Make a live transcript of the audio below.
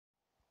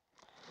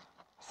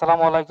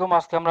আসসালামু আলাইকুম।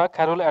 আজকে আমরা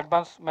খায়রুল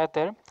অ্যাডভান্স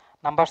ম্যাথের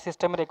নাম্বার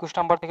সিস্টেমের 21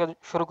 নাম্বার থেকে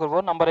শুরু করব।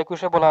 নাম্বার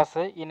 21-এ বলা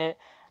আছে in a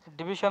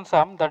division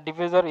some the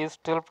divisor is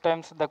 12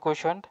 Times the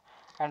কোশন্ট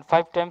and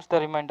 5 Times the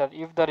reminder.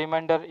 If the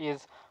reminder is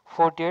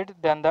 48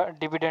 then the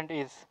dividend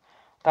is.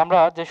 তো আমরা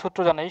যে সূত্র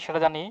জানি সেটা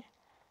জানি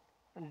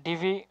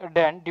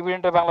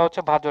ডিভিডেন্ডের বাংলা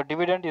হচ্ছে ভাজ্য।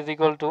 Dividend is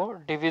equal to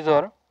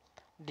divisor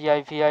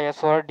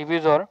ডিআইভিআইএসওর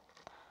divisor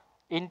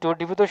into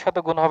ডিভিজরের সাথে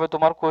গুণ হবে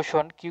তোমার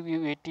কোশন্ট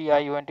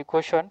কিউইউটিআইউএনটি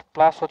কোশন্ট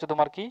প্লাস হচ্ছে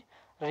তোমার কি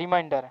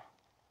রিমাইন্ডার।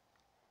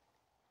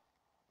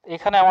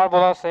 এখানে আমার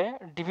বলা আছে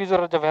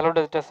ডিভিজরের যে ভ্যালুটা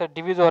যেটা আছে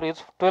ডিভিজর ইজ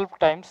 12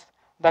 টাইমস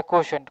দ্য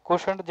কোশন্ট।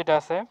 কোশন্ট যেটা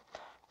আছে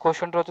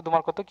কোশন্ট হচ্ছে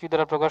তোমার কত কিউ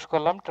দ্বারা প্রকাশ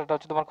করলাম, সেটা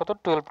হচ্ছে তোমার কত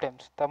 12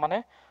 টাইমস। তার মানে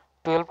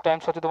 12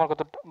 টাইমস হচ্ছে তোমার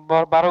কত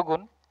 12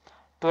 গুণ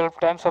 12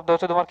 টাইমস শব্দ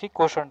হচ্ছে তোমার কি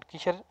কোশন্ট।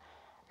 কিসের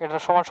এটা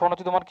সমান সমান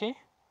হচ্ছে তোমার কি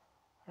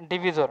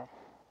ডিভিজর।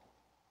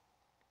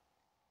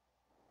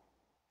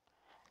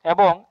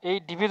 এবং এই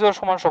ডিভিজর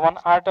সমান সমান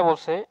আরটা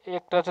বলছে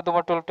একটা হচ্ছে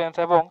তোমার 12 টাইমস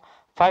এবং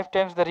 5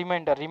 টাইমস দ্য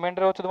রিমাইন্ডার।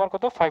 রিমাইন্ডার হচ্ছে তোমার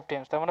কত 5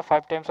 টাইমস, তার মানে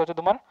 5 টাইমস হচ্ছে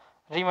তোমার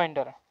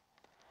রিমাইন্ডার।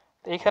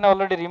 এইখানে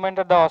অলরেডি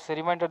রিমাইন্ডার দেওয়া আছে,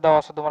 রিমাইন্ডার দেওয়া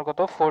আছে তোমার কত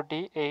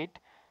 48,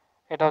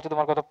 এটা হচ্ছে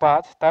তোমার কত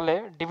 5। তাহলে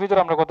ডিভিজর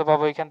আমরা কত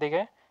পাবো এখান থেকে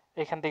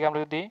আমরা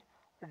যদি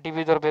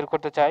ডিভিজর বের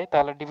করতে চাই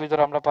তাহলে ডিভিজর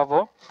আমরা পাবো,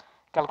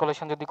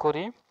 ক্যালকুলেশন যদি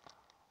করি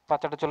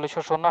 5 8 40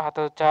 শূন্য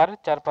হাতে 4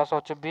 4 5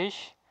 হচ্ছে 20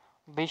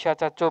 20 আর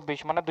 4 24,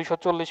 মানে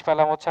 240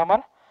 পেলাম হচ্ছে আমার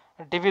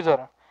ডিভিজর।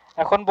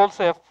 এখন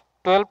বলছে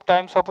 12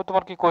 টাইমস হবে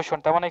তোমার কি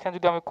কোশন্ট, তার মানে এখানে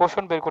যদি আমি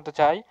কোশন্ট বের করতে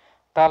চাই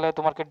তাহলে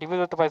তোমাকে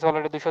ডিভিজর তো পাইছে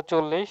অলরেডি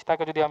 240,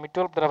 তাকে যদি আমি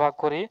 12 দ্বারা ভাগ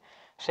করি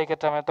সেই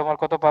ক্ষেত্রে আমি তোমার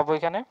কত পাবো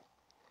এখানে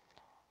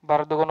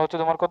 12 দুগুণ হচ্ছে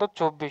তোমার কত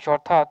 24,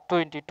 অর্থাৎ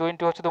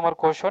 20 হচ্ছে তোমার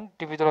কোশন্ট,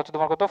 ডিভিজর হচ্ছে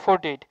তোমার কত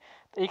 48।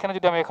 এইখানে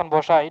যদি আমি এখন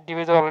বসাই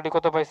ডিভিজর অলরেডি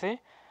কত পাইছি,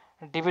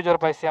 ডিভিজর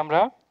পাইছি আমরা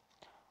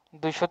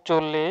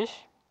 240,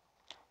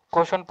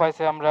 কোশন্ট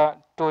পাইছি আমরা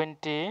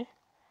 20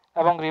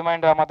 এবং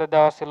রিমাইন্ডার আমাদের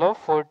দেওয়া ছিল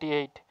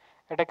 48।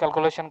 এটা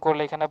ক্যালকুলেশন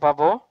করলে এখানে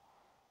পাবো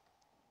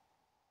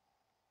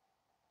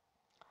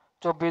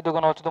 24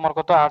 দুগুণ হচ্ছে তোমার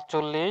কত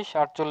 48,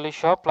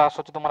 4800 প্লাস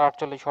হচ্ছে তোমার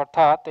 48,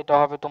 অর্থাৎ এটা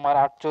হবে তোমার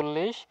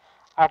 48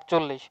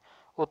 48।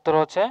 উত্তর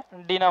হচ্ছে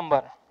ডি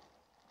নাম্বার।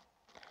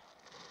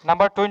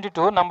 নাম্বার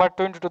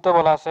 22 তে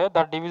বলা আছে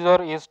the divisor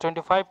is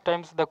 25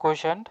 Times the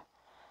কোশন্ট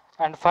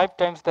and 5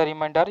 Times the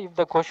reminder. If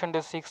the কোশন্ট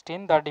is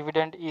 16 the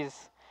dividend is.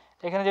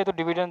 এখানে যেহেতু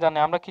ডিভিডেন্ড জানি,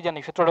 আমরা কি জানি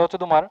সূত্রটা হচ্ছে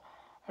তোমার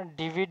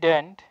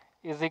dividend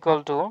is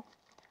equal to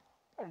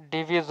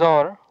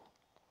divisor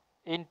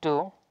into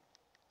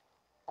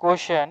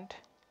কোশন্ট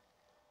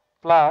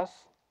plus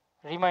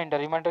reminder.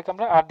 রিমাইন্ডারকে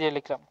আমরা আর দিয়ে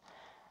লিখলাম।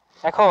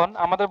 এখন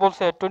আমাদের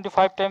বলছে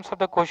 25 টাইমস অফ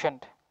দ্য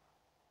কোশন্ট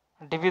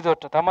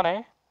ডিভিজরটা, তার মানে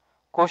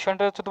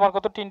কোশন্টের হচ্ছে তোমার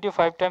কত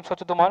 25 টাইমস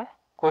হচ্ছে তোমার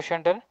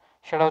কোশন্টের,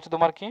 সেটা হচ্ছে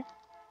তোমার কি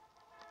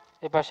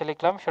এই পাশে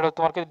লিখলাম, সেটা হচ্ছে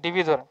তোমার কি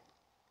ডিভিজর।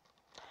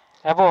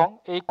 এবং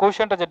এই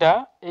কোশন্টটা যেটা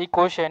এই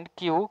কোশন্ট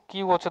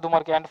কিউ হচ্ছে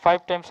তোমার কি, and 5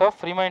 Times of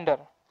reminder,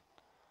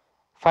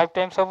 5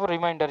 Times of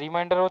reminder.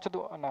 Reminder হচ্ছে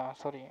না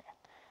সরি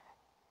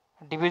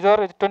ডিভিজর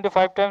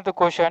 25 টাইমস দ্য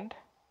কোশন্ট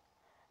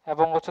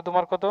এবং হচ্ছে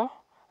তোমার কত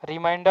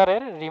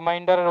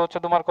রিমাইন্ডারের হচ্ছে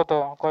তোমার কত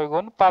কয়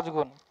গুণ 5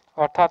 গুণ,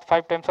 অর্থাৎ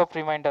 5 টাইমস অফ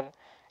রিমাইন্ডার।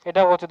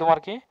 এটা হচ্ছে তোমার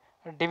কি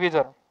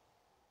ডিভিজর,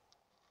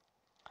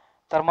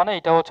 তার মানে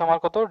এটা হচ্ছে আমার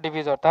কত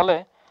ডিভিজর। তাহলে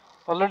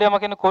অলরেডি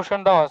আমাকে এখানে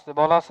কোশ্চেন দেওয়া আছে,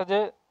 বলা আছে যে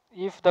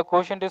ইফ দ্য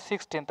কোশ্চেন্ট ইজ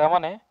 16, তার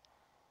মানে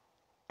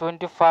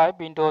 25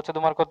 ইন্টু হচ্ছে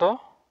তোমার কত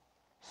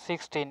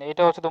 16,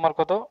 এটা হচ্ছে তোমার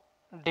কত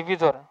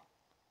ডিভিজর।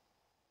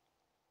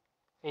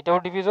 এটাও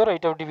ডিভিজর,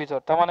 এটাও ডিভিজর,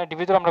 তার মানে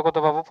ডিভিজর আমরা কত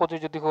পাবো 25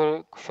 যদি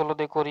 16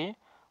 দিয়ে করি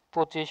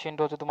 25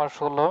 ইন্টু হচ্ছে তোমার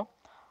 16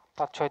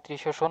 5 6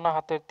 30 শূন্য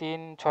হাতে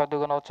 3 6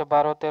 দুগুণ হচ্ছে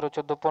 12 13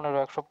 14 15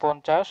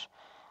 150,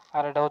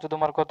 আর এটা হচ্ছে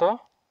তোমার কত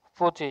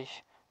 25।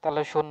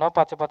 তাহলে 0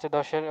 5 5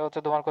 10 হচ্ছে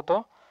তোমার কত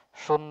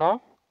 0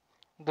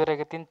 2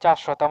 রেখে 3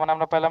 400, তার মানে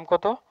আমরা পেলাম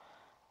কত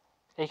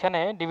এখানে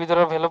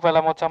ডিভিজরের ভ্যালু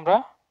পেলাম হচ্ছে আমরা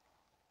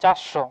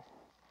 400।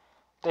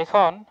 তো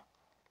এখন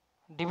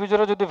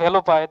ডিভিজরে যদি ভ্যালু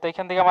পাই তো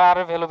এখান থেকে আমার আর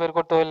ভ্যালু বের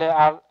করতে হলে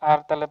আর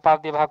তাহলে 5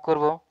 দিয়ে ভাগ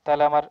করব,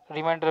 তাহলে আমার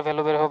রিমাইন্ডারের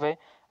ভ্যালু বের হবে।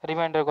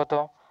 রিমাইন্ডার কত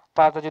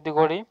 5 যদি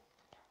করি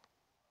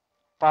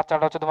 5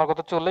 8 হচ্ছে তোমার কত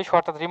 40,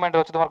 অর্থাৎ রিমাইন্ডার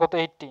হচ্ছে তোমার কত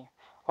 80,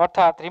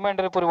 অর্থাৎ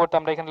রিমাইন্ডারের পরিবর্তে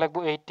আমরা এখানে লিখব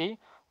 80।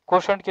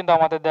 কোশন্ট কিন্তু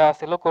আমাদের দেওয়া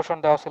ছিল, কোশন্ট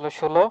দেওয়া ছিল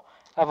 16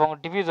 এবং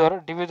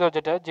ডিভিজর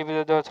যেটা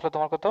ডিভিজর দেওয়া ছিল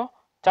তোমার কত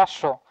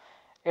 400।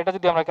 এটা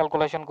যদি আমরা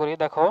ক্যালকুলেশন করি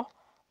দেখো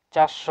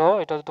 400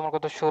 এটা হচ্ছে তোমার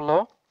কত 16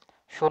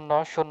 0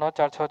 0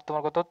 4 6 হচ্ছে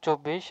তোমার কত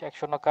 24 1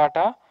 0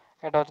 কাটা,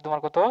 এটা হচ্ছে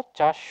তোমার কত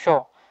 400।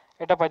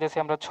 এটা পাইতেছি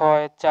আমরা 6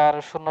 4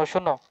 0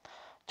 0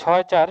 6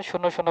 4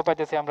 0 0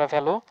 পাইতেছি আমরা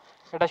ভ্যালু।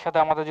 এটার সাথে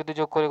আমাদের যদি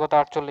যোগ করি কত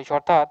 48,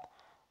 অর্থাৎ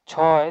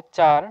 6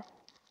 4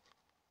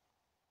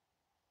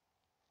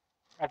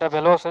 এটা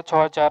ভ্যালু আছে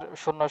 6 4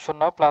 0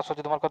 0 প্লাস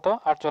হচ্ছে তোমার কত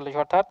 48,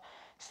 অর্থাৎ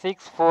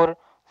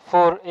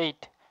 6448।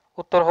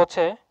 উত্তর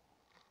হচ্ছে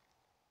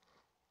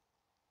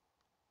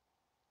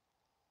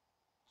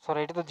সরি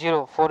এটা তো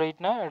 048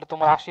 না, এটা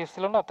তোমার 80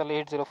 ছিল না, তাহলে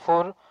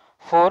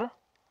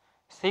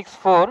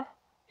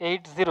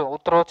 6480।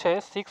 উত্তর হচ্ছে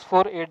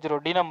 6480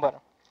 ডি নাম্বার।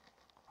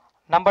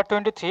 নাম্বার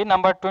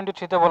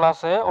 23 তে বলা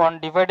আছে on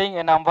dividing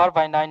A number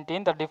by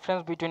 19 the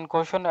difference between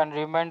কোশন and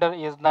reminder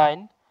is 9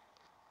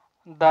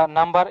 the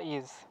number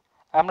is.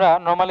 আমরা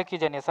নর্মালি কি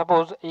জানি,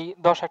 সাপোজ এই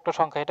 10 একটা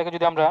সংখ্যা, এটাকে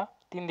যদি আমরা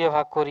 3 দিয়ে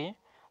ভাগ করি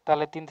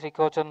তাহলে 3 3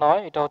 হচ্ছে 9,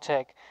 এটা হচ্ছে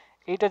 1।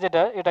 এইটা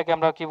যেটা, এটাকে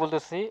আমরা কি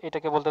বলতেছি,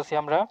 এটাকে বলতেছি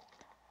আমরা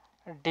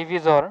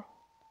ডিভিজর,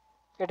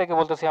 এটাকে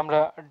বলতেছি আমরা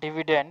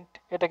ডিভিডেন্ড,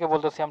 এটাকে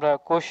বলতেছি আমরা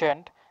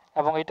কোশেন্ট,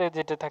 এবং এটা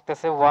যেটা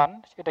থাকতেছে 1,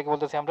 এটাকে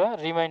বলতেছি আমরা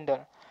রিমাইন্ডার।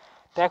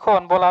 তো এখন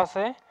বলা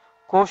আছে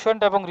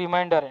কোশেন্ট এবং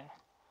রিমাইন্ডারে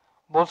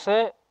বলছে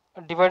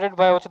ডিভাইডেড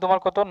বাই হচ্ছে তোমার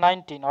কত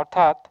 19,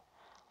 অর্থাৎ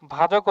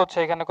ভাজক হচ্ছে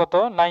এখানে কত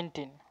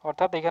 19,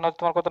 অর্থাৎ এখানে হচ্ছে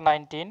তোমার কত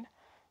 19,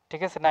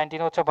 ঠিক আছে,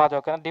 19 হচ্ছে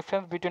ভাজক। কারণ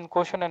difference between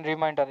quotient and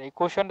reminder, এই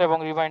কোশেন এবং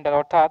রিমাইন্ডার,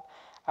 অর্থাৎ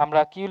আমরা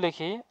কিউ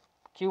লিখি,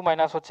 কিউ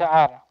মাইনাস হচ্ছে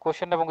আর,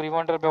 কোশেন এবং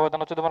রিমাইন্ডার ব্যবধান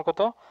হচ্ছে তোমার কত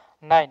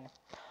 9।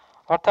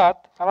 অর্থাৎ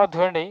আমরা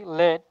ধরে নেই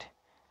late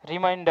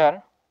reminder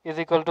is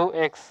equal to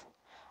x.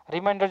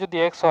 Reminder যদি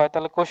এক্স হয়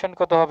তাহলে কোশেন্ট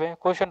কত হবে,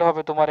 কোশেন্ট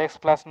হবে তোমার এক্স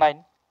প্লাস 9,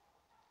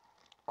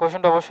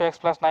 কোশেন্ট অবশ্যই এক্স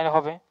প্লাস 9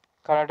 হবে,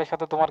 কারণ এটার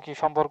সাথে তোমার কি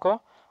সম্পর্ক,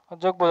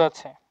 যোগ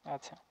বোঝাচ্ছে।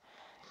 আচ্ছা,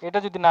 এটা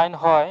যদি 9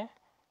 হয়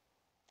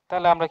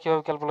তাহলে আমরা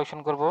কিভাবে ক্যালকুলেশন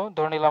করব,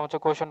 ধরে নিলাম হচ্ছে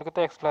কোশেন্ট কত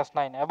এক্স প্লাস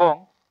 9, এবং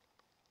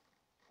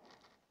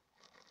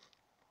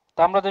তা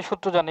আমরা যে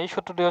সূত্র জানি,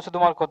 সূত্রটি হচ্ছে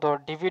তোমার কত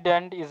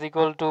dividend is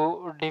equal to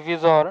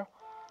divisor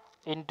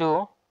into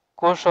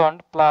quotient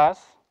plus,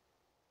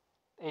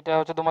 এটা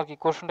হচ্ছে তোমার কি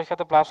কোশেন্টের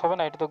সাথে প্লাস হবে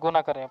না, এটা তো গুণ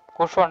আকারে,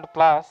 কোশেন্ট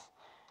প্লাস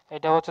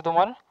এটা হচ্ছে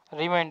তোমার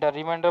রিমাইন্ডার।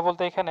 রিমাইন্ডার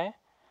বলতে এখানে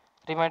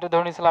রিমাইন্ডার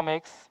ধরে নিয়েছিলাম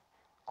এক্স,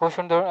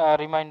 কোশেন্ট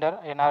রিমাইন্ডার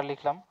এন আর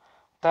লিখলাম।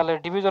 তাহলে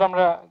ডিভিজর,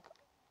 আমরা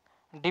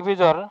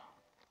ডিভিজর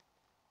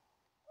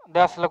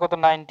দেওয়া ছিল কত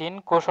 19,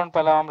 কোশেন্ট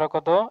পেলাম আমরা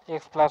কত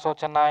এক্স প্লাস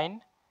হচ্ছে 9,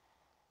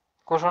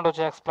 কোশেন্ট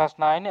হচ্ছে এক্স প্লাস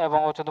 9, এবং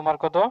হচ্ছে তোমার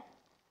কত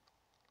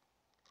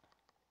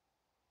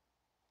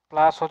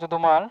প্লাস হচ্ছে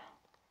তোমার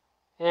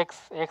এক্স,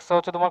 এক্স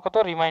হচ্ছে তোমার কত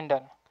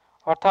রিমাইন্ডার,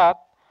 অর্থাৎ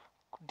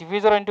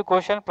ডিভিজর ইন্টু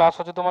কোশেন্ট প্লাস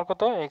হচ্ছে তোমার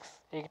কত এক্স,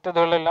 এইটা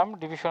ধরে নিলাম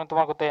ডিভিশনে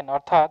তোমার কত এন,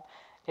 অর্থাৎ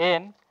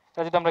এন,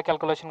 এটা যদি আমরা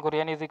ক্যালকুলেশন করি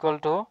N is equal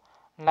to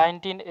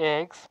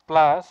 19x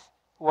plus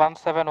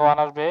 171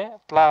 আসবে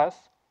প্লাস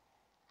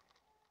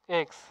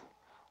এক্স,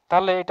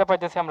 তাহলে এটা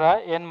পাইতেছি আমরা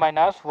N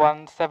minus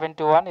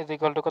 171 is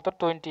equal to কত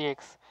 20x,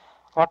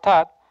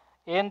 অর্থাৎ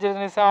এন যে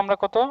নিয়েছিলাম আমরা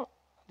কত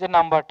যে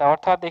নাম্বারটা,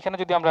 অর্থাৎ এখানে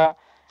যদি আমরা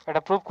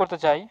এটা প্রুভ করতে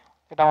চাই,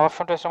 এটা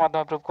অপশন টেস্টের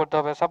মাধ্যমে প্রুভ করতে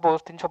হবে। সাপোজ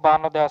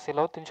 352 দেওয়া ছিল,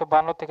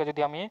 352 থেকে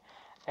যদি আমি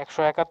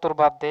 171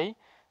 বাদ দেই,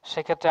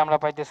 সেক্ষেত্রে আমরা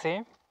পাইতেছি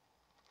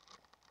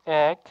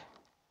 1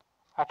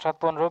 8 7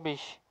 15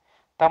 20,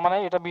 তার মানে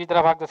এটা 20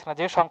 দ্বারা ভাগ যাচ্ছে না,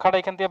 যে সংখ্যাটা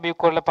এখান থেকে বিয়োগ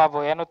করলে পাবো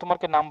এন তোমার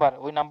কি নাম্বার,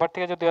 ওই নাম্বার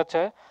থেকে যদি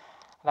হচ্ছে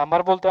নাম্বার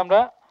বলতে আমরা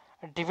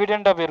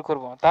ডিভিডেন্ডটা বের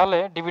করব, তাহলে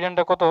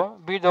ডিভিডেন্ডটা কত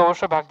 20 দিয়ে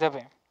অবশ্যই ভাগ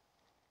যাবে,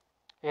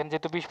 এন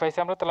যেহেতু 20 পাইছি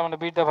আমরা, তাহলে মানে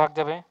 20 দিয়ে ভাগ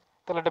যাবে,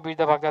 তাহলে এটা 20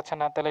 দিয়ে ভাগ যাচ্ছে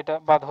না, তাহলে এটা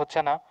বাদ হচ্ছে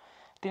না।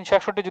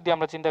 361 যদি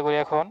আমরা চিন্তা করি,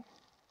 এখন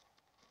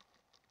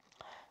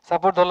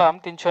সাপোজ ধরলাম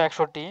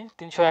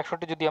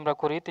 361 যদি আমরা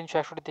করি,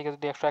 361 থেকে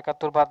যদি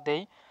 171 বাদ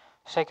দেই,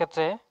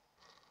 সেক্ষেত্রে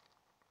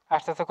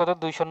আস্তে আস্তে কত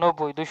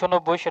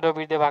 290, সেটাও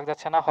 20 দিয়ে ভাগ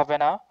যাচ্ছে না, হবে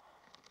না।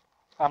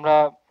 আমরা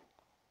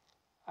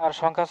আর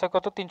সংখ্যা আছে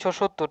কত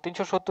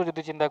 370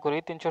 যদি চিন্তা করি,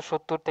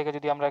 370 থেকে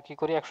যদি আমরা কি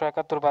করি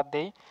 171 বাদ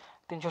দেই,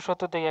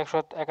 370 থেকে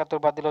 171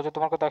 বাদ দিলে হচ্ছে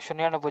তোমার কত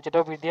 199,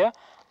 যেটাও 20 দিয়ে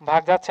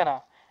ভাগ যাচ্ছে না।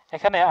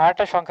 এখানে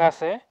আরেকটা সংখ্যা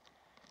আছে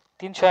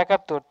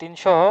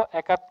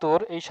 371,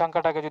 এই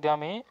সংখ্যাটাকে যদি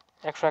আমি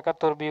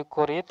 171 বিয়োগ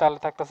করি তাহলে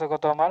থাকতেছে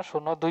কত আমার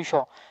 0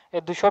 200,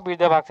 এই 200 20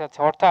 দিয়ে ভাগ যাচ্ছে,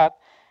 অর্থাৎ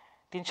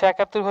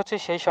 371 হচ্ছে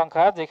সেই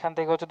সংখ্যা যেখান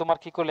থেকে হচ্ছে তোমার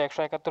কি করলে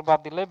 171 বাদ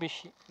দিলে 20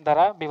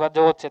 দ্বারা বিভাজ্য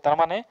হচ্ছে, তার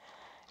মানে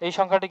এই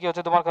সংখ্যাটি কি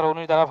হচ্ছে তোমার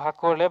 19 দ্বারা ভাগ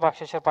করলে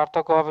ভাগশেষের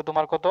পার্থক্য হবে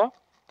তোমার কত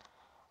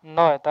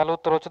 9, তাহলে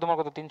উত্তর হচ্ছে তোমার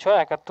কত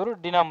 371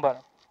 ডি নাম্বার।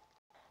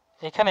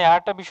 এখানে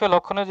আরেকটা বিষয়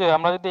লক্ষণীয় যে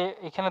আমরা যদি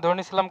এখানে ধরে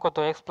নিয়েছিলাম কত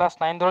এক্স প্লাস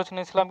 9 ধরে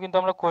নিয়েছিলাম, কিন্তু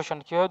আমরা কোশ্চেন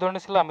কিভাবে ধরে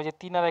নিয়েছিলাম, এই যে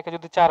 3 আর 1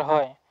 যদি 4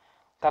 হয়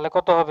তাহলে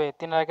কত হবে,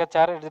 3 আর 1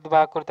 4, এটা যদি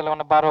ভাগ করি তাহলে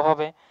মানে 12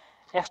 হবে।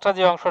 এক্সট্রা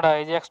যে অংশটা,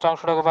 এই যে এক্সট্রা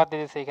অংশটাকে বাদ দিয়ে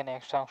দিয়েছে এখানে,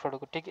 এক্সট্রা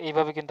অংশটুকু ঠিক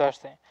এইভাবে কিন্তু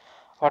আসছে,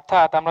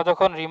 অর্থাৎ আমরা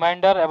যখন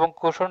রিমাইন্ডার এবং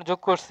কোশ্চেন যোগ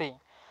করছি,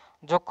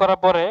 যোগ করার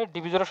পরে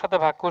ডিভিজনের সাথে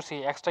ভাগ করছি,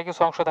 এক্সট্রা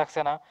কিছু অংশ থাকছে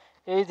না,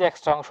 এই যে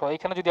এক্সট্রা অংশ,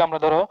 এখানে যদি আমরা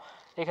ধরো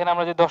এখানে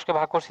আমরা যে 10কে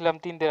ভাগ করছিলাম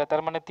 3 দিয়ে,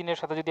 তার মানে 3 এর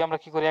সাথে যদি আমরা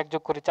কি করি 1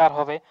 যোগ করি 4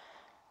 হবে,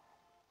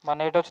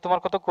 মানে এটা হচ্ছে তোমার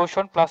কত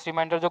কোশ্চেন প্লাস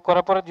রিমাইন্ডার যোগ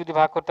করার পরে যদি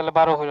ভাগ করি তাহলে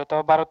 12 হলো,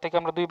 তবে 12 থেকে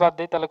আমরা 2 বাদ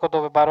দিই তাহলে কত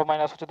হবে, 12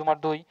 মাইনাস হচ্ছে তোমার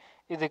 2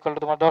 ইজ ইকুয়াল টু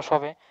তোমার 10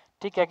 হবে।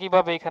 ঠিক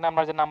একইভাবে এখানে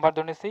আমরা যে নাম্বার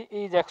ধরে নিয়েছি,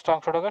 এই যে এক্সট্রা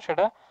অংশটা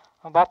সেটা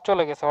বাদ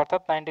চলে গেছে,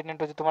 অর্থাৎ 19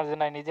 ইন্টু যে তোমার যে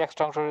 9 এই যে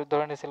এক্সট্রা অংশ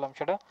ধরে নিয়েছিলাম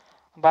সেটা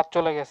বাদ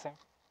চলে গেছে।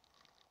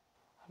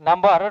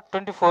 নাম্বার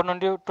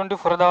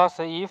 24 দেওয়া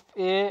আছে if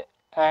A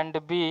and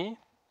B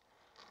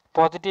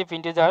positive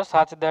integer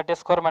such that a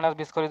square minus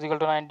B square is equal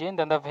to 19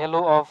 then the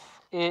value of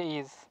A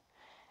is,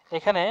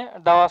 এখানে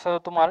দেওয়া আছে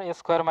তোমার a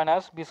square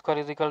minus B square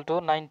is equal to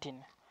 19,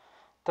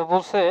 তো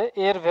বলছে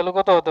এর value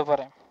কত হতে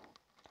পারে।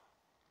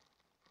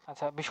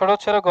 আচ্ছা, বিষয়টা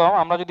হচ্ছে এরকম,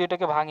 আমরা যদি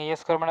এটাকে ভাঙি, a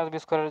স্কোয়ার মাইনাস বি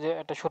স্কোয়ারের যে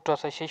একটা সূত্র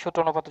আছে সেই সূত্র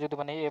অনুপাতে যদি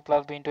মানে a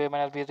plus B into a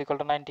minus B is equal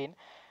to 19,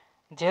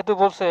 যেহেতু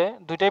বলছে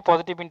দুইটাই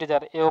পজিটিভ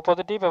ইন্টিজার, এ ও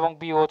পজিটিভ এবং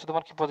বি ও হচ্ছে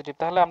তোমার কি পজিটিভ,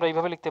 তাহলে আমরা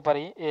এইভাবে লিখতে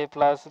পারি এ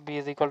plus B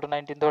is equal to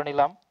 19 ধরে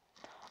নিলাম।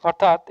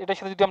 অর্থাৎ এটার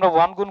সাথে যদি আমরা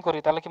 1 গুণ করি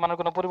তাহলে কি মানের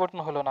কোনো পরিবর্তন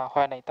হলো না,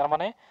 হয় নাই। তার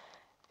মানে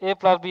এ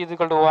plus B is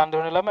equal to 1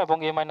 ধরে নিলাম এবং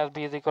এ minus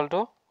B is equal to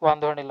 1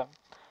 ধরে নিলাম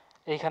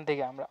এইখান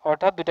থেকে আমরা,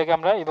 অর্থাৎ দুইটাকে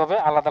আমরা এইভাবে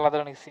আলাদা আলাদা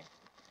নিচ্ছি।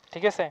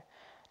 ঠিক আছে,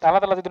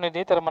 আলাদা আলাদা যদি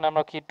নিই তার মানে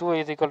আমরা কি 2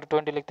 ইজ ইকুয়াল টু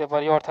 20 লিখতে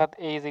পারি, অর্থাৎ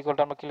এ ইজ ইকুয়াল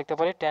টু আমরা কি লিখতে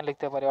পারি 10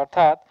 লিখতে পারি।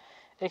 অর্থাৎ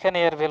এখানে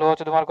এর ভ্যালু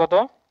হচ্ছে তোমার কত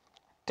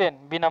 10,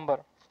 বি নাম্বার।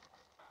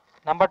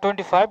 নাম্বার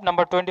 25,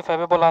 নাম্বার 25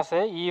 এ বলা আছে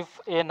if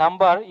A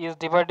number is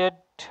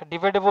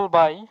ডিভাইডেবল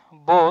by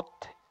both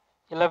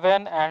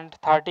 11 and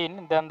 13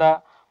 then the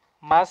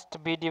must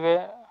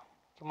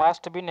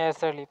be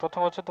necessarily.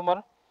 প্রথম হচ্ছে তোমার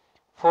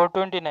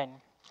 429।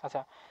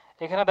 আচ্ছা,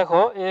 এখানে দেখো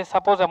এ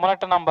সাপোজ এমন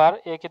একটা নাম্বার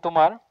এ কি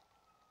তোমার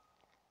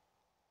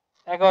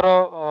 11,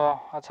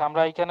 আচ্ছা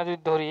আমরা এখানে যদি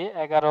ধরি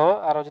 11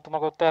 আর হচ্ছে তোমার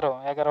কত 13,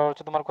 11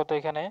 হচ্ছে তোমার কত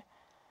এখানে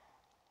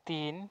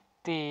 3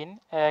 3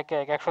 1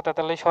 1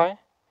 143 হয়।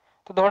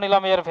 তো ধরে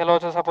নিলাম এর ভ্যালু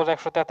হচ্ছে সাপোজ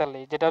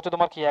 143, যেটা হচ্ছে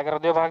তোমার কি 11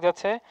 দিয়ে ভাগ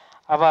যাচ্ছে,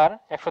 আবার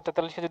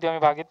 143কে যদি আমি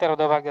ভাগি 13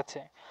 দিয়ে ভাগ যাচ্ছে।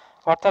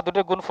 অর্থাৎ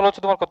দুটোর গুণফল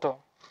হচ্ছে তোমার কত,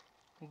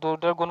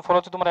 দুটোর গুণফল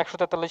হচ্ছে তোমার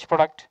 143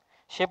 প্রোডাক্ট।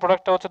 সেই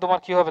প্রোডাক্টটা হচ্ছে তোমার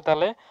কি হবে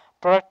তাহলে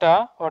প্রোডাক্টটা,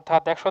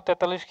 অর্থাৎ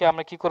 143কে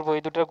আমরা কি করব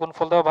এই দুটোর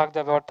গুণফল দেওয়া ভাগ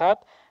যাবে, অর্থাৎ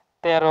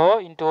 13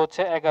 ইন্টু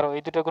হচ্ছে 11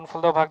 এই দুটোর গুণফল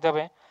দেওয়া ভাগ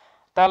যাবে।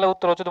 তাহলে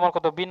উত্তর হচ্ছে তোমার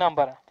কত বি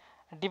নাম্বার,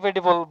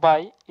 ডিভাইডেবল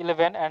বাই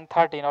 11 and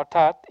 13।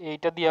 অর্থাৎ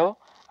এইটা দিয়েও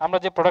আমরা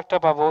যে প্রোডাক্টটা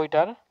পাবো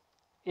ওইটার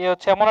এ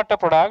হচ্ছে এমন একটা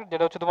প্রোডাক্ট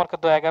যেটা হচ্ছে তোমার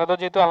কত 11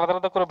 যেহেতু আলাদা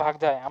আলাদা করে ভাগ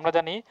যায়, আমরা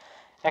জানি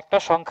একটা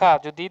সংখ্যা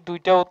যদি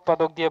দুইটা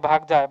উৎপাদক দিয়ে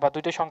ভাগ যায় বা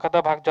দুইটা সংখ্যা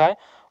দিয়ে ভাগ যায়,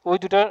 ওই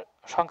দুটার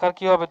সংখ্যার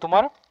কি হবে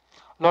তোমার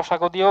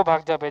লসাগু দিয়েও ভাগ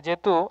যাবে।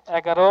 যেহেতু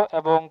 11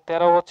 এবং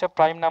 13 হচ্ছে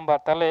প্রাইম নাম্বার,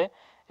 তাহলে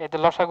এতে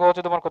লসাগু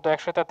হচ্ছে তোমার কত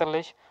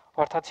 143,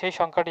 অর্থাৎ সেই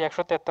সংখ্যাটি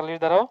 143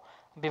 দ্বারাও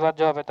বিভাজ্য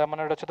হবে। তার মানে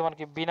এটা হচ্ছে তোমার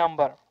কি বি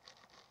নাম্বার।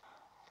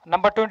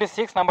 নাম্বার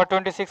 26, নাম্বার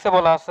 26 এ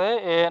বলা আছে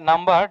এ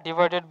number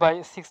divided by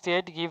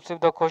 68 gives if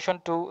the quotient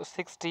to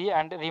 60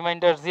 and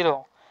remainder 0.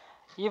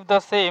 If the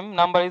same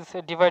number is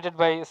divided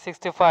by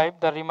 65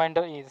 the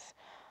remainder is.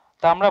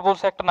 তা আমরা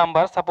বলছি একটা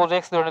নাম্বার সাপোজ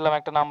x ধরে নিলাম,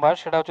 একটা নাম্বার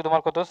সেটা হচ্ছে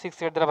তোমার কত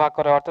 68 দ্বারা ভাগ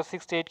করা, অর্থাৎ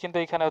 68 কিন্তু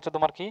এখানে হচ্ছে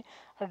তোমার কি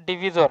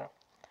ডিভিজর।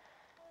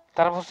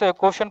 তারপর হচ্ছে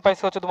কোশ্চেন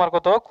পাইছে হচ্ছে তোমার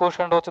কত,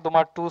 কোশ্চেন হচ্ছে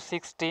তোমার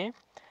 260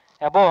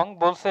 এবং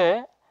বলছে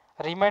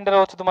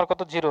রিমাইন্ডার হচ্ছে তোমার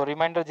কত 0,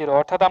 রিমাইন্ডার 0।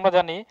 অর্থাৎ আমরা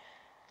জানি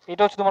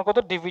এটা হচ্ছে তোমার কত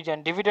dividend,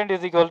 dividend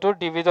is equal to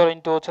divisor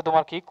into হচ্ছে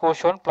তোমার কি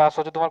কোশ্চেন প্লাস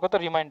হচ্ছে তোমার কত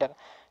রিমাইন্ডার।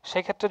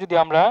 সেই ক্ষেত্রে যদি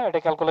আমরা এটা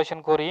ক্যালকুলেশন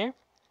করি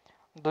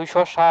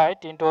 260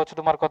 ইনটু হচ্ছে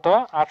তোমার কত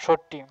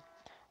 68,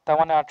 তার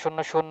মানে 8 শূন্য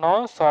শূন্য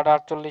 6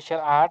 48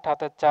 এর 8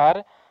 হাতে 4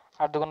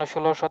 8 দুগুণে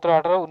 16 17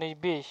 18 19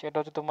 20, এটা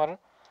হচ্ছে তোমার,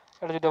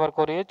 এটা যদি আবার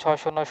করি 6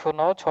 শূন্য শূন্য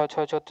 6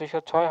 6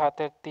 36 6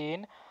 হাতে 3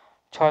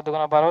 6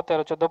 দুগুণে 12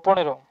 13 14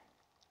 15,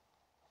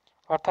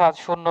 অর্থাৎ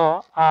 0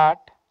 8,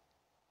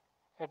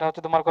 এটা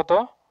হচ্ছে তোমার কত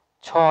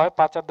 6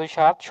 5 আর 2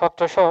 7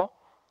 1700,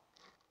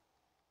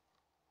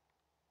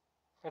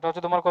 এটা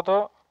হচ্ছে তোমার কত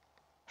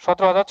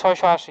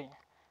 17,680।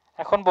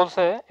 এখন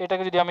বলছে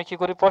এটাকে যদি আমি কি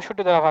করি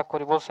 65 দ্বারা ভাগ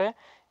করি, বলছে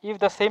ইফ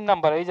দ্য সেম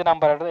নাম্বার, এই যে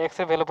নাম্বার এটা এক্স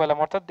এর ভ্যালু পেলাম,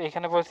 অর্থাৎ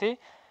এখানে বলছি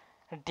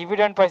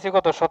ডিভিডেন্ড পাইছি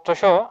কত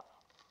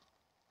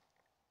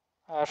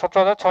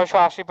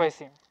 17,680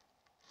 পাইছি।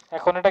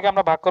 এখন এটাকে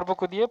আমরা ভাগ করবো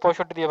কি দিয়ে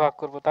 65 দিয়ে ভাগ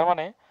করব, তার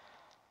মানে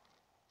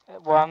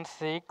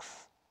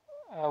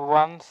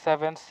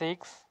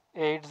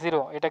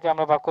 17680, এটাকে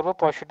আমরা ভাগ করবো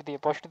 65 দিয়ে।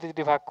 65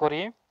 যদি ভাগ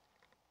করি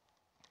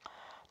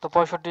তো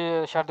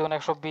 65 7 দুগুণ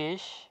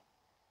 120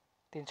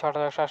 3 6 8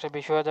 180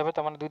 বেশি হয়ে যাবে,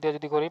 তার মানে 2 দিয়ে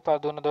যদি করি 5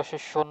 দুগুণে 10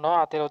 শূন্য,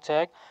 হাতের হচ্ছে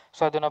 1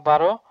 6 দুগুণে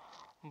 12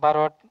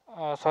 12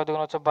 6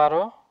 দুগুণে হচ্ছে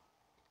 12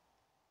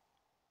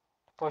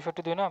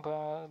 65 দুই না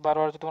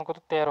 12 হচ্ছে তোমার কত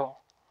 13,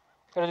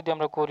 এটা যদি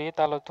আমরা করি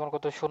তাহলে তোমার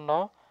কত শূন্য,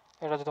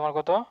 এটা হচ্ছে তোমার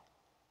কত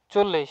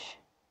 40,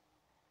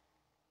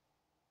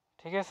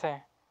 ঠিক আছে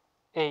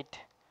 8।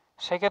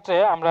 সেক্ষেত্রে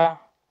আমরা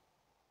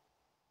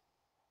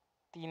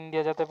 3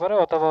 দিয়ে যেতে পারে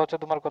অথবা হচ্ছে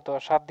তোমার কত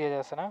 7 দিয়ে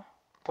যাচ্ছে না,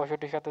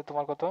 65 সাথে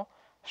তোমার কত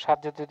 7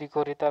 যদি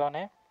করি তার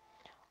মানে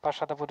 5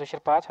 7 25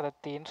 এর 5 হাতে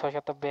 3 6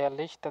 7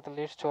 42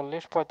 43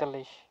 40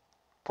 45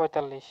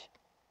 45,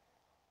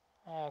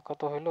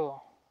 কত হইলো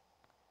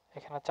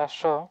এখানে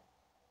 400,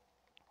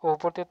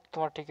 উপর দিয়ে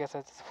তোমার ঠিক আছে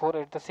 4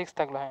 এটা 6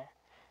 থাকলো, হ্যাঁ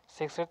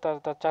 6 এর তার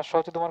 400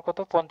 হচ্ছে তোমার কত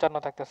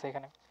 55 থাকতেছে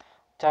এখানে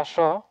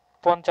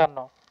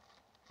 455।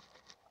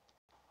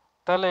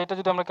 তাহলে এটা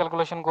যদি আমরা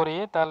ক্যালকুলেশন করি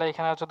তাহলে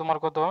এখানে হচ্ছে তোমার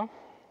কত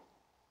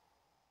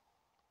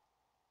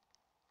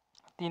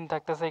 3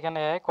 থাকতেছে, এখানে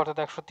 1 অর্থাৎ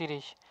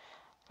 130,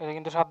 এটা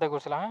কিন্তু 7 দিয়ে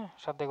করছিলাম, হ্যাঁ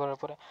 7 দিয়ে করার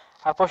পরে।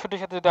 আর 65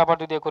 সাথে যদি আবার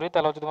 2 দিয়ে করি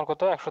তাহলে হচ্ছে তোমার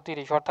কত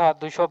 130, অর্থাৎ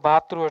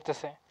 272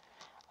 হচ্ছে।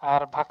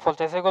 আর ভাগফল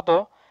চাইছে কত,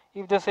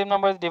 if the same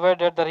number is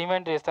divided the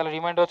reminder is, তাহলে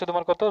রিমাইন্ডার হচ্ছে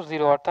তোমার কত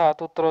 0, অর্থাৎ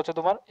উত্তর হচ্ছে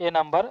তোমার এ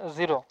নাম্বার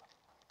 0।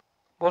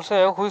 বলছে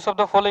which of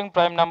the following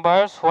prime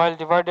numbers while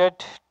divided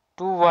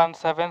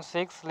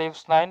 2176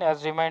 leaves 9 as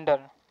reminder.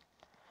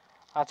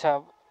 আচ্ছা,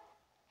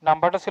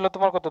 নাম্বারটা ছিল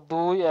তোমার কত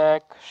 2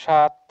 1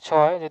 7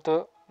 6, যেহেতু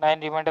 9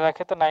 রিমাইন্ডার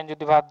রাখে তো 9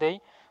 যদি বাদ দেই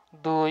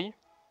 2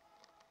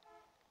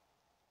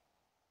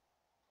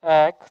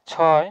 1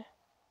 6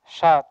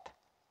 7,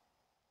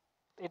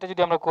 এটা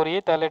যদি আমরা করি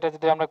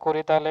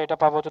তাহলে এটা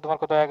পাবো হচ্ছে তোমার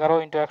কত 11 ×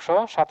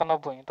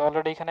 197। তো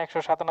অলরেডি এখানে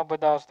 197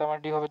 দেওয়া আছে, আমার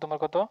ডি হবে তোমার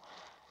কত,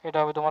 এটা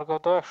হবে তোমার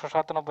কত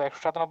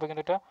 197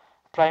 কিন্তু এটা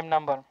প্রাইম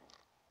নাম্বার।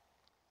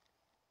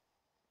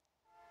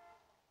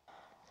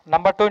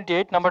 নাম্বার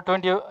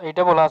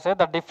 28 বলা আছে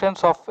the difference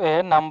of A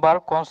number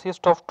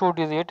consist of 2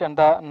 digit and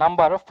the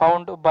number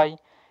found by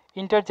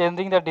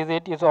interchanging the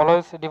digit is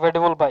always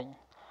ডিভাইডেবল by.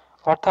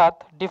 অর্থাৎ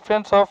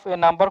difference of A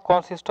number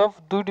consist of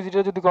 2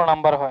 ডিজিটের যদি কোনো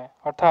নাম্বার হয়,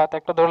 অর্থাৎ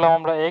একটা ধরলাম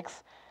আমরা এক্স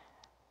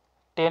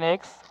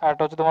 10x আর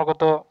এটা হচ্ছে তোমার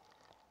কত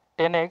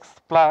 10x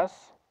প্লাস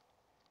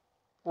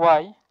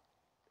ওয়াই,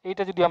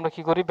 এইটা যদি আমরা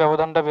কি করি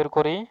ব্যবধানটা বের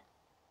করি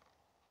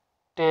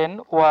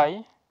 10y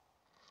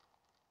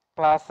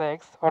প্লাস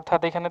এক্স, অর্থাৎ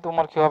এখানে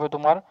তোমার কি হবে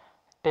তোমার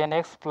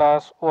 10x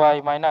plus Y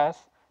minus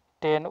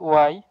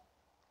 10y,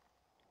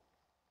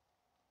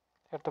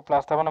 এটা তো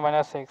প্লাস তার মানে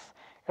মাইনাস এক্স।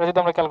 এটা যদি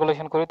আমরা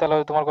ক্যালকুলেশন করি তাহলে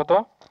হবে তোমার কত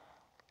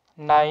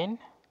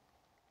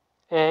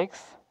 9x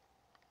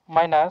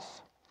মাইনাস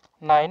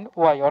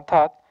 9y,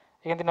 অর্থাৎ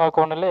এখান থেকে 9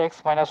 কমন নিলে x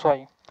মাইনাস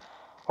ওয়াই,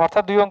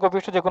 অর্থাৎ দুই অঙ্ক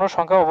বিশিষ্ট যে কোনো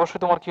সংখ্যা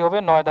অবশ্যই তোমার কি হবে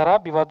 9 দ্বারা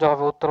বিভাজ্য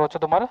হবে। উত্তর হচ্ছে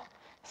তোমার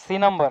সি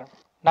নাম্বার।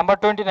 নাম্বার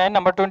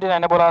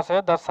 29 বলা আছে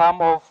the some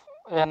of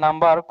a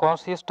number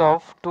consists of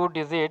 2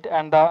 digits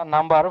and the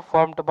number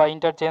formed by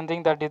interchanging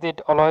the digit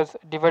always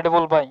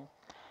divisible by।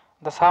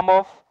 the sum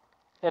of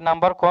a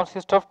number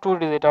consists of 2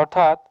 digits,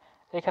 অর্থাৎ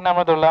এখানে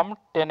আমরা ধরলাম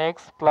 10x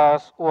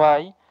প্লাস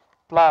ওয়াই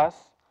প্লাস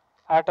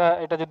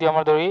এটা যদি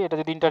আমরা ধরি, এটা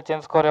যদি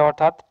ইন্টারচেঞ্জ করে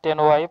অর্থাৎ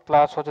 10y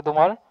প্লাস হচ্ছে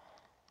তোমার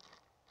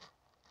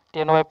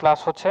 10y প্লাস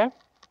হচ্ছে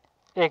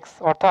x,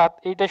 অর্থাৎ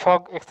এইটা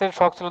শক x এর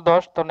শক ছিল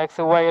 10, তখন x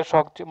এর y এর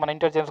শক মানে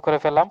ইন্টারচেঞ্জ করে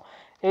ফেললাম,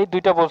 এই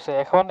দুইটা বলছে।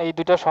 এখন এই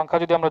দুইটা সংখ্যা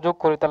যদি আমরা যোগ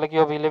করি তাহলে কি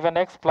হবে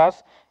 11x প্লাস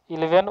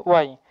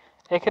 11y।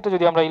 এক্ষেত্রে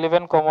যদি আমরা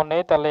 11 কমন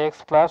নেই তাহলে x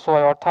প্লাস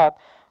y, অর্থাৎ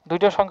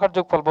দুইটা সংখ্যার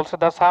যোগফল বলছে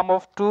the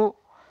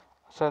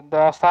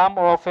some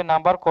of A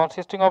number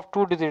consisting of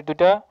 2 digit,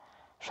 দুইটা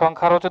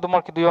সংখ্যার হচ্ছে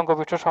তোমার কি দুই অঙ্ক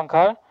বিশিষ্ট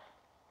সংখ্যার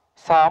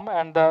সাম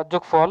অ্যান্ড দ্য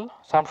যোগফল,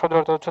 সাম শব্দের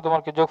অর্থ হচ্ছে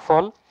তোমার কি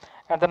যোগফল,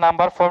 and the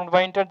number formed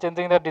by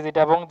interchanging the digit,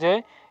 এবং যে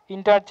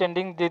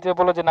ইন্টারচেঞ্জিং ডিজিট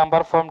বলে যে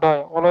নাম্বার ফর্মড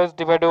হয় অলওয়েজ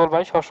ডিভাইডেবল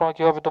বাই, সবসময়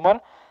কি হবে তোমার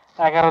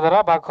 11 দ্বারা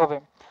ভাগ হবে।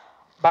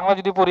 বাংলা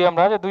যদি পড়ি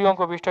আমরা যে দুই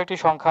অঙ্ক বিশিষ্ট একটি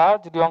সংখ্যা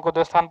যদি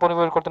অঙ্কদের স্থান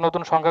পরিবর্তন করতে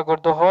নতুন সংখ্যা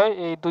করতে হয়,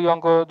 এই দুই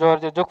অঙ্ক জয়ের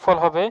যে যোগফল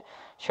হবে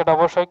সেটা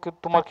অবশ্যই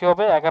তোমার কি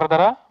হবে 11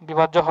 দ্বারা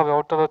বিভাজ্য হবে।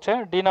 অর্থাৎ হচ্ছে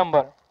ডি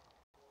নাম্বার।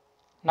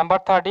 নাম্বার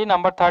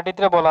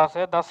 30 বলা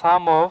আছে the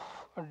some of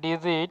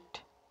digit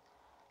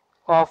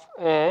of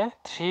a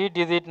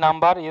 3-digit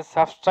number is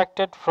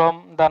subtracted from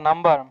the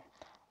number,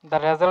 the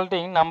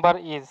resulting number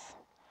is,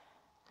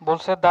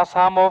 বলছে the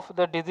sum of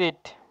the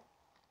digit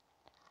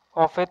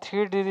of a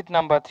 3-digit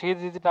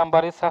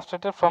number is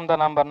subtracted from the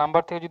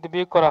number থেকে যদি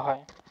বিয়োগ করা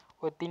হয়,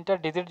 ওই তিনটা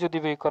digit যদি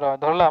বিয়োগ করা হয়,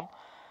 ধরলাম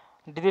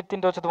ডিজিট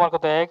তিনটা হচ্ছে তোমার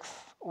কত x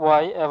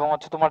y এবং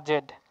হচ্ছে তোমার z,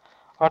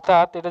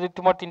 অর্থাৎ এটা যদি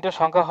তোমার তিনটা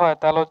সংখ্যা হয়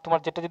তাহলে তোমার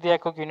যেটা যদি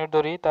একক ইউনিট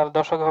ধরি তাহলে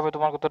দশকে হবে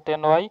তোমার কত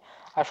 10y,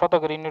 আর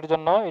শতকের ইউনিটের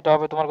জন্য এটা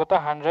হবে তোমার কত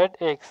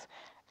 100x।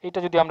 এটা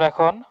যদি আমরা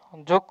এখন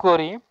যোগ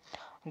করি,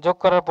 যোগ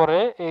করার পরে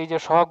এই যে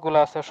সহগগুলো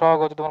আছে সহগ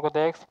হচ্ছে তোমার কত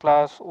x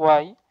প্লাস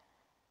ওয়াই,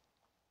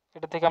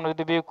 এটা থেকে আমরা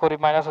যদি বিয়োগ করি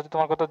মাইনাস হচ্ছে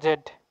তোমার কত z,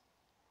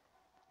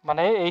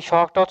 মানে এই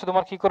সহগটা হচ্ছে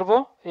তোমার কি করব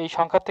এই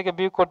সংখ্যা থেকে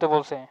বিয়োগ করতে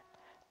বলছে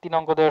 3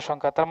 অঙ্ক দেওয়ার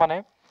সংখ্যা, তার মানে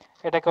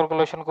এটা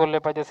ক্যালকুলেশন করলে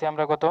পাইতেছি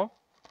আমরা কত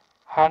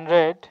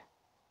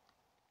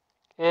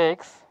 100x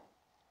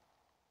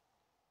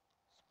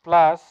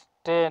প্লাস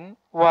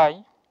 10y,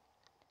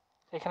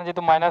 এখানে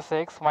যেহেতু minus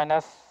x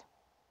minus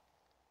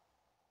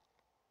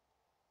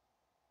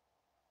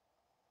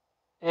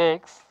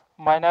x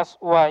minus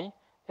Y,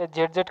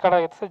 Z Z কাটা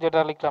গেছে যেটা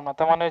লিখলাম না,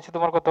 তার মানে হচ্ছে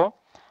তোমার কত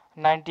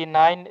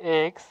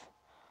 99x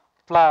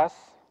প্লাস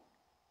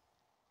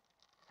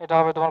এটা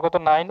হবে তোমার কত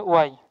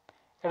 9y।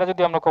 এটা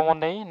যদি আমরা কমন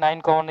নেই 9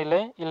 কমন নিলে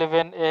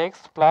 11x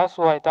প্লাস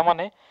ওয়াই, তার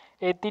মানে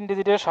এই 3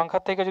 ডিজিটের সংখ্যা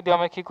থেকে যদি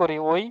আমরা কি করি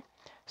ওই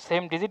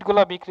সেম ডিজিটগুলো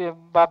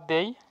বাদ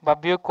দেই বা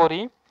বিয়োগ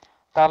করি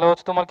তাহলে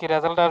হচ্ছে তোমার কি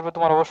রেজাল্ট আসবে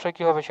তোমার অবশ্যই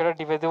কি হবে সেটা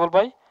ডিভিজিবল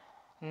বাই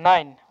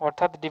 9,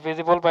 অর্থাৎ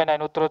ডিভিজিবল বাই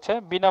 9। উত্তর হচ্ছে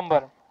বি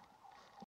নাম্বার।